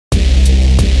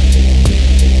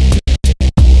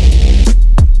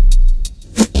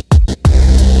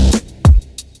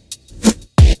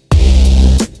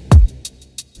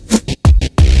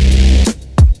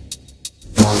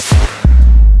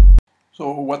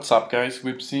What's up, guys?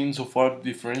 We've seen so far the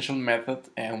differential method,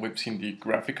 and we've seen the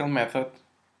graphical method,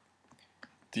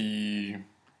 the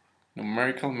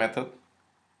numerical method,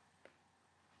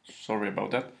 sorry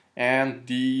about that, and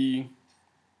the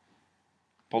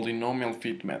polynomial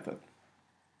fit method.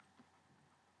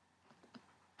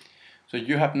 So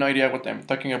you have no idea what I'm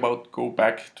talking about, go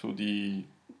back to the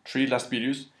 3 last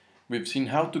videos. We've seen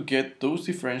how to get those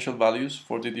differential values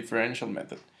for the differential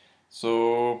method.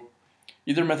 So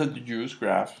either method you use,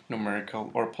 graph, numerical,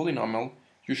 or polynomial,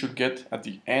 you should get at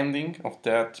the ending of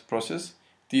that process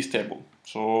this table.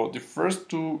 So the first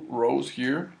 2 rows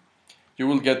here, you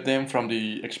will get them from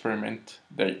the experiment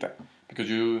data, because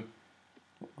you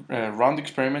run the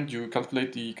experiment, you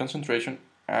calculate the concentration,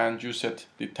 and you set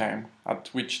the time at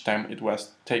which time it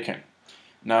was taken.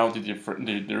 Now the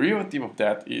derivative of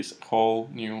that is a whole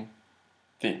new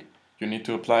thing. You need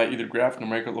to apply either graph,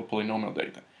 numerical, or polynomial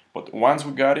data. But once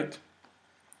we got it,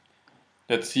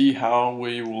 let's see how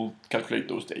we will calculate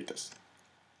those data.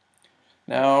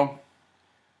 Now,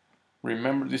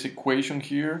 remember this equation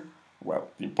here. Well,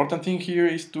 the important thing here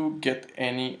is to get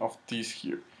any of these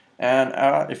here. And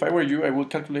if I were you, I would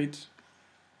calculate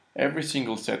every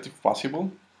single set if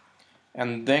possible,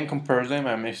 and then compare them,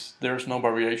 and if there's no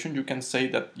variation, you can say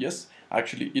that yes,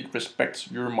 actually it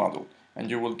respects your model, and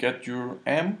you will get your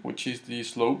m, which is the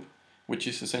slope, which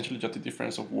is essentially just the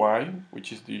difference of y,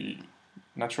 which is the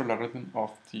natural logarithm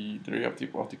of the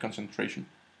derivative of the concentration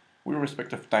with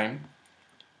respect of time,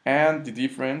 and the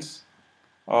difference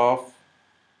of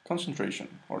concentration,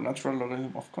 or natural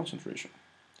logarithm of concentration.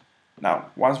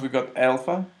 Now, once we got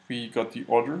alpha, we got the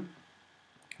order.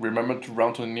 Remember to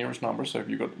round to the nearest number, so if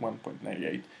you got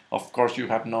 1.98, of course you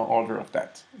have no order of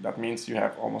that. That means you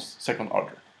have almost second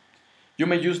order. You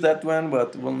may use that one,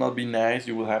 but it will not be nice.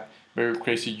 You will have very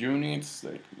crazy units,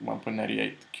 like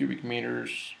 1.98 cubic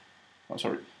meters,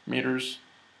 meters,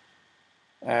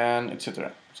 and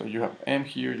etc. So you have m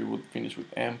here, you would finish with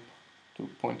m to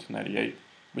 0.98,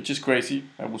 which is crazy.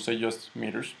 I would say just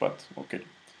meters, but okay.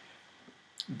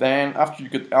 Then after you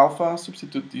get alpha,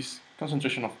 substitute this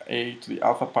concentration of A to the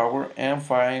alpha power and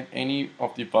find any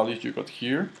of the values you got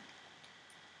here.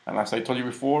 And as I told you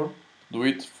before, do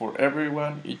it for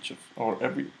everyone,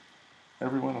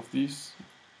 every one of these,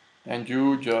 and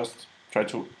you just try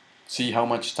to see how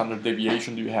much standard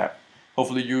deviation do you have.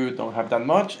 Hopefully you don't have that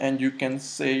much, and you can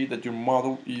say that your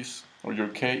model is, or your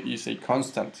K is a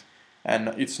constant and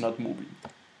it's not moving.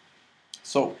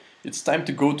 So it's time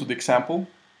to go to the example.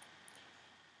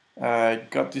 I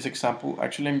got this example.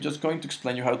 Actually, I'm just going to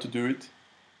explain you how to do it,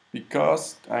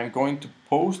 because I'm going to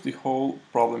post the whole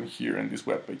problem here in this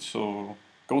webpage. So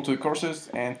go to the courses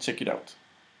and check it out.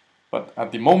 But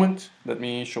at the moment, let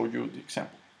me show you the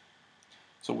example.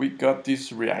 So we got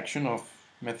this reaction of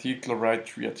methyl chloride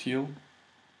triethyl,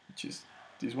 which is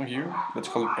this one here. Let's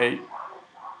call it A.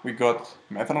 We got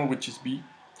methanol, which is B,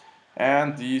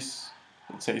 and this,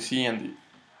 let's say C and D.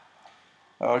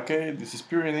 Okay, this is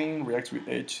pyridine, reacts with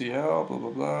HCl, blah blah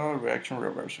blah, reaction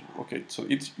reversible. Okay, so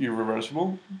it's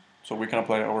irreversible, so we can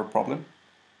apply our problem.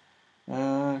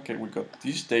 Okay, we got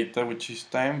this data, which is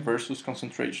time versus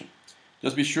concentration.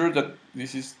 Just be sure that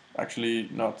this is actually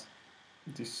not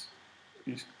this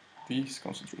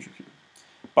concentration here.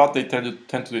 But they tell you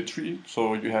 10 to the 3,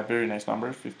 so you have very nice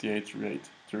numbers, 58, 38,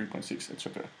 3.6,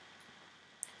 etc.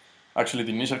 Actually,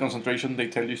 the initial concentration they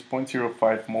tell you is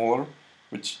 0.05 molar,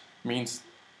 which means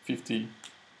 50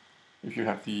 if you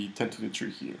have the 10 to the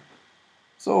 3 here.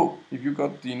 So if you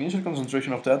got the initial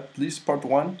concentration of that, please part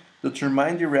 1,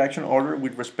 determine the reaction order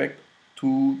with respect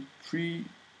to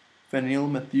 3-phenyl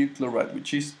methyl chloride,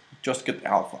 which is just get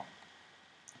alpha.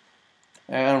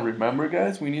 And remember,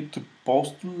 guys, we need to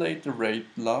postulate the rate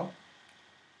law.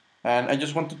 And I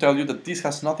just want to tell you that this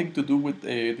has nothing to do with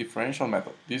a differential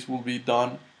method. This will be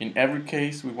done in every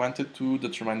case we wanted to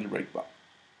determine the rate law.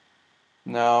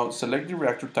 Now select the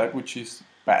reactor type, which is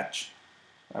batch.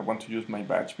 I want to use my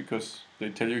batch because they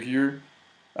tell you here,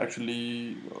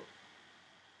 actually, well,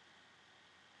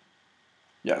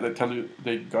 yeah, they tell you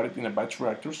they got it in a batch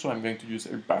reactor, so I'm going to use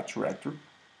a batch reactor.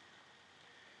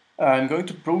 I'm going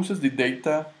to process the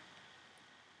data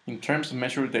in terms of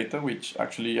measured data, which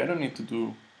actually I don't need to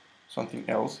do something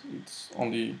else, it's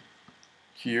only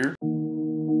here.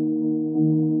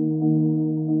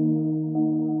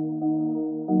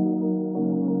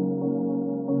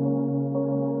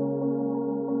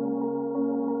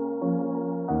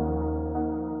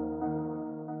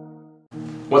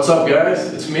 What's up,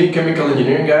 guys? It's me, Chemical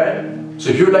Engineering Guy. So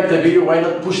if you like the video, why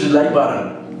not push the like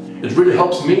button? It really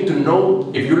helps me to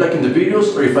know if you're liking the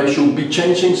videos, or if I should be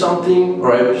changing something,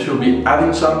 or I should be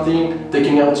adding something,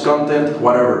 taking out content,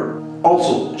 whatever.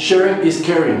 Also, sharing is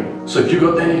caring. So if you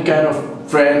got any kind of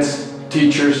friends,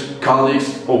 teachers,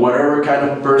 colleagues, or whatever kind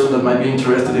of person that might be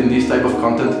interested in this type of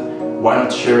content, why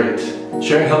not share it?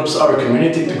 Sharing helps our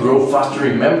community to grow faster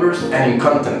in members and in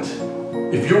content.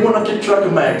 If you want to keep track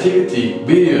of my activity,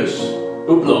 videos,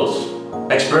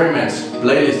 uploads, experiments,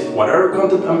 playlists, whatever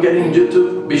content I'm getting on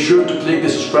YouTube, be sure to click the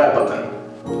subscribe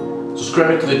button.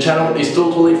 Subscribing to the channel is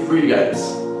totally free,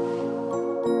 guys.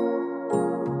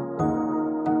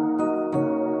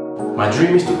 My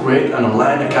dream is to create an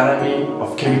online academy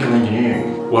of chemical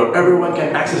engineering, where everyone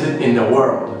can access it in the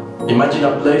world. Imagine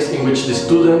a place in which the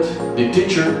student, the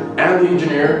teacher, and the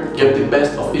engineer get the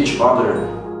best of each other.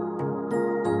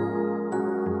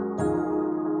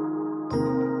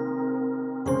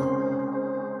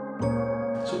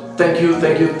 So thank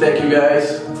you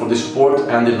guys for the support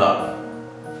and the love.